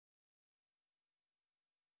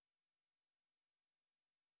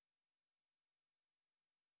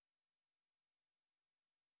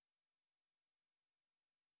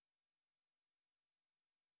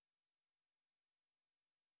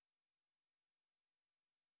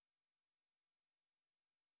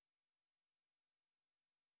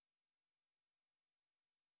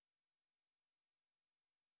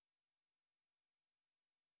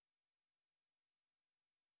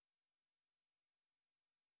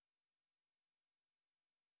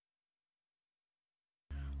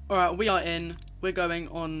Alright, we are in. We're going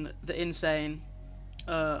on the insane.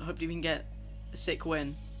 Hopefully we can get a sick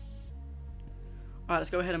win. Alright, let's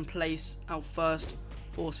go ahead and place our first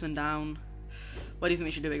horseman down. Where do you think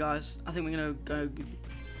we should do it, guys? I think we're going to go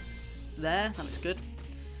there. That looks good.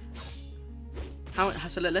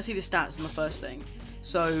 So let's see the stats on the first thing.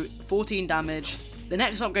 So, 14 damage. The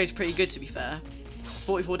next upgrade is pretty good, to be fair.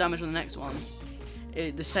 44 damage on the next one.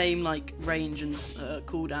 The same, like, range and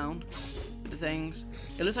cooldown with the things.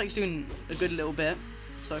 It looks like it's doing a good little bit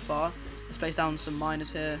so far. Let's place down some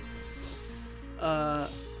miners here. It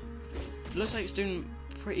looks like it's doing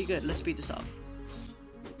pretty good. Let's speed this up.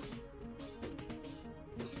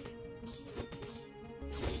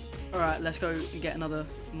 Alright, let's go and get another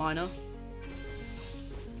miner.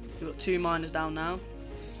 We've got 2 miners down now.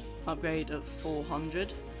 Upgrade at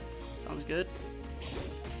 400. Sounds good.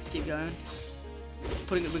 Let's keep going.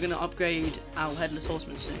 We're going to upgrade our Headless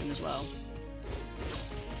Horseman soon as well.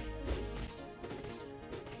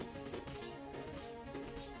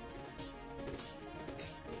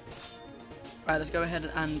 Right, let's go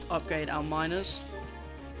ahead and upgrade our miners.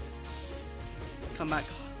 Come back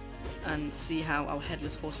and see how our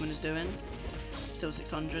Headless Horseman is doing. Still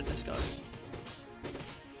 600, let's go.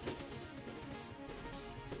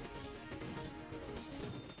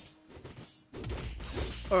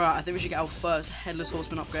 Alright, I think we should get our first Headless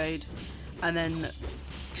Horseman upgrade. And then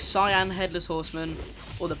Cyan Headless Horseman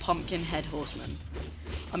or the Pumpkin Head Horseman.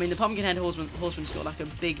 I mean, the Pumpkin Head Horseman's got like a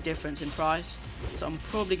big difference in price. So I'm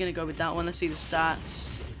probably going to go with that one. Let's see the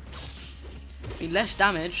stats. I mean, less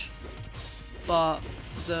damage, but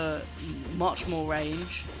the much more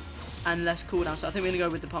range and less cooldown. So I think we're going to go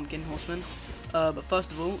with the Pumpkin Horseman. But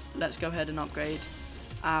first of all, let's go ahead and upgrade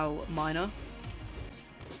our miner.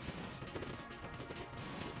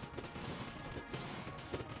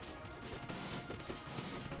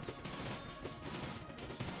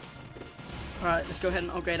 Alright, let's go ahead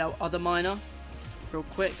and upgrade our other miner real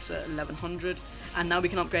quick, so 1100. And now we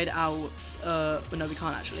can upgrade our, no we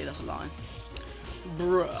can't actually, that's a lie.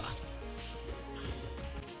 Bruh.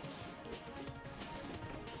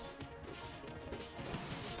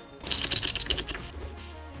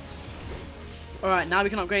 Alright, now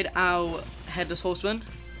we can upgrade our Headless Horseman,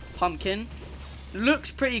 Pumpkin.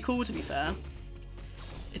 Looks pretty cool, to be fair.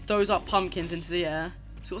 It throws up pumpkins into the air.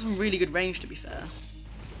 It's got some really good range, to be fair.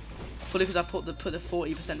 Probably because I put the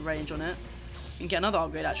 40% range on it. You can get another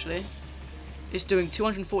upgrade actually. It's doing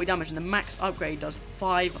 240 damage and the max upgrade does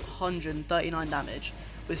 539 damage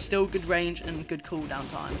with still good range and good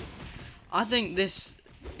cooldown time. I think this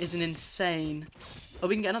is an insane... Oh,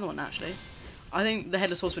 we can get another one actually. I think the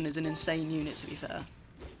Headless Horseman is an insane unit, to be fair.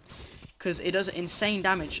 Because it does insane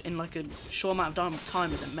damage in like a short amount of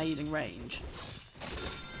time with amazing range.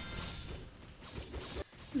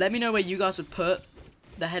 Let me know where you guys would put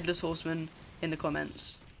the Headless Horseman in the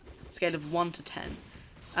comments. Scale of 1 to 10.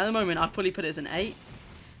 At the moment, I'd probably put it as an 8.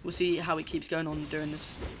 We'll see how it keeps going on during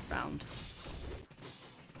this round.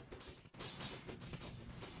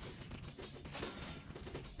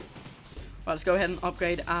 Right, let's go ahead and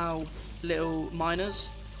upgrade our little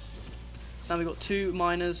miners. So now we've got 2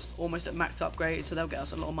 miners almost at max upgrade, so they'll get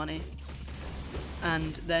us a lot of money.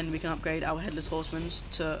 And then we can upgrade our Headless Horsemans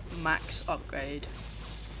to max upgrade.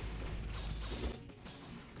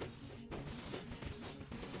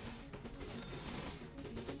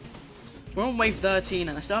 We're on wave 13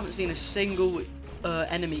 and I still haven't seen a single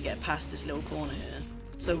enemy get past this little corner here.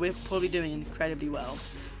 So we're probably doing incredibly well.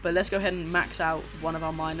 But let's go ahead and max out one of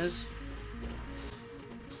our miners.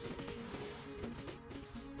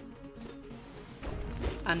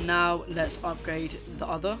 And now let's upgrade the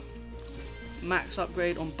other. Max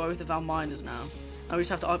upgrade on both of our miners now. And we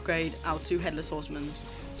just have to upgrade our 2 Headless Horsemen.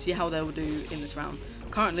 See how they will do in this round.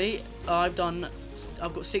 Currently, I've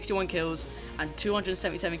got 61 kills and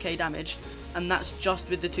 277k damage, and that's just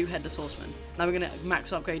with the 2 Headless Horsemen. Now we're going to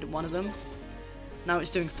max upgrade one of them. Now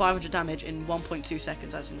it's doing 500 damage in 1.2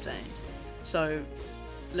 seconds. That's insane. So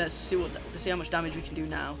let's see how much damage we can do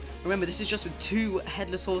now. Remember, this is just with 2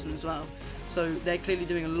 Headless Horsemen as well, so they're clearly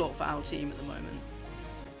doing a lot for our team at the moment.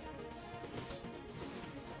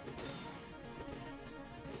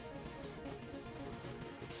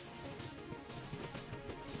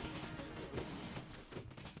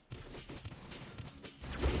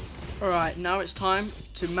 Alright, now it's time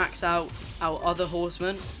to max out our other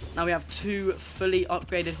horsemen. Now we have 2 fully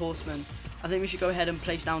upgraded horsemen. I think we should go ahead and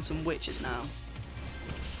place down some witches now.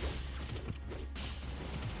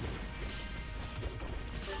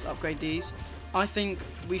 Let's upgrade these. I think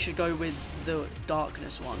we should go with the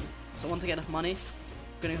darkness one. So once I get enough money,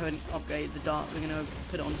 I'm going to go ahead and upgrade the dark. We're going to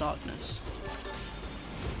put it on darkness.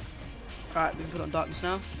 Alright, we can put on darkness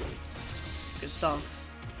now. Good stuff.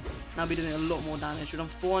 Now we're doing a lot more damage. We've done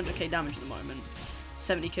 400k damage at the moment.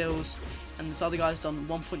 70 kills. And this other guy's done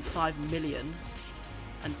 1.5 million.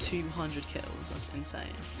 And 200 kills. That's insane.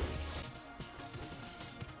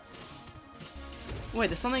 Wait,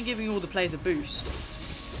 there's something giving all the players a boost.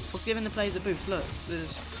 What's giving the players a boost? Look,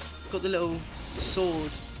 there's got the little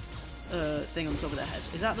sword thing on top of their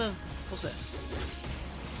heads. Is that the... what's this?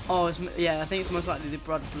 Oh, yeah, I think it's most likely the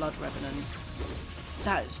blood revenant.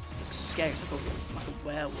 That is scary. It's like a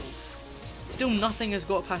werewolf. Still nothing has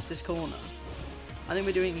got past this corner. I think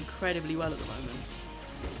we're doing incredibly well at the moment.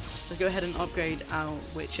 Let's go ahead and upgrade our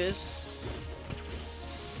witches.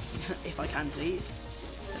 If I can, please.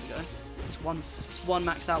 There we go. It's one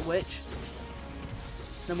maxed out witch.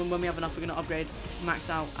 Then when we have enough, we're going to upgrade, max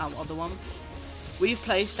out our other one. We've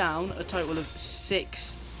placed down a total of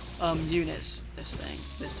 6 units this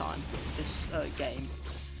game.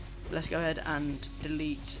 Let's go ahead and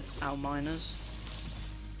delete our miners.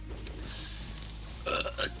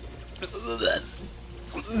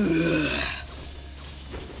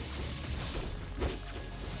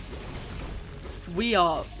 We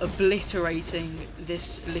are obliterating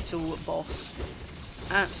this little boss.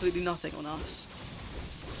 Absolutely nothing on us.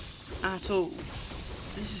 At all.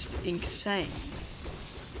 This is insane.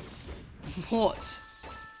 What?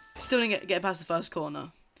 Still didn't get past the first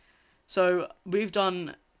corner. So we've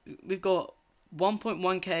got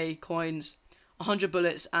 1.1k coins, 100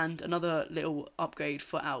 bullets, and another little upgrade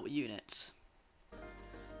for our units.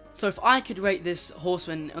 So if I could rate this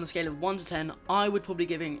horseman on a scale of 1 to 10, I would probably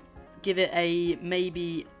give it a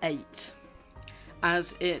maybe 8,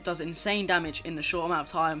 as it does insane damage in a short amount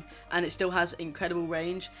of time, and it still has incredible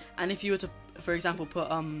range. And if you were to, for example, put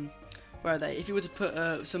where are they? If you were to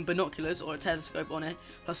put some binoculars or a telescope on it,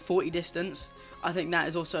 plus 40 distance, I think that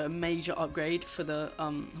is also a major upgrade for the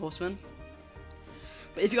horseman.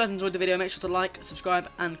 But if you guys enjoyed the video, make sure to like, subscribe,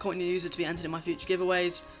 and comment your user to be entered in my future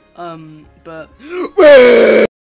giveaways. But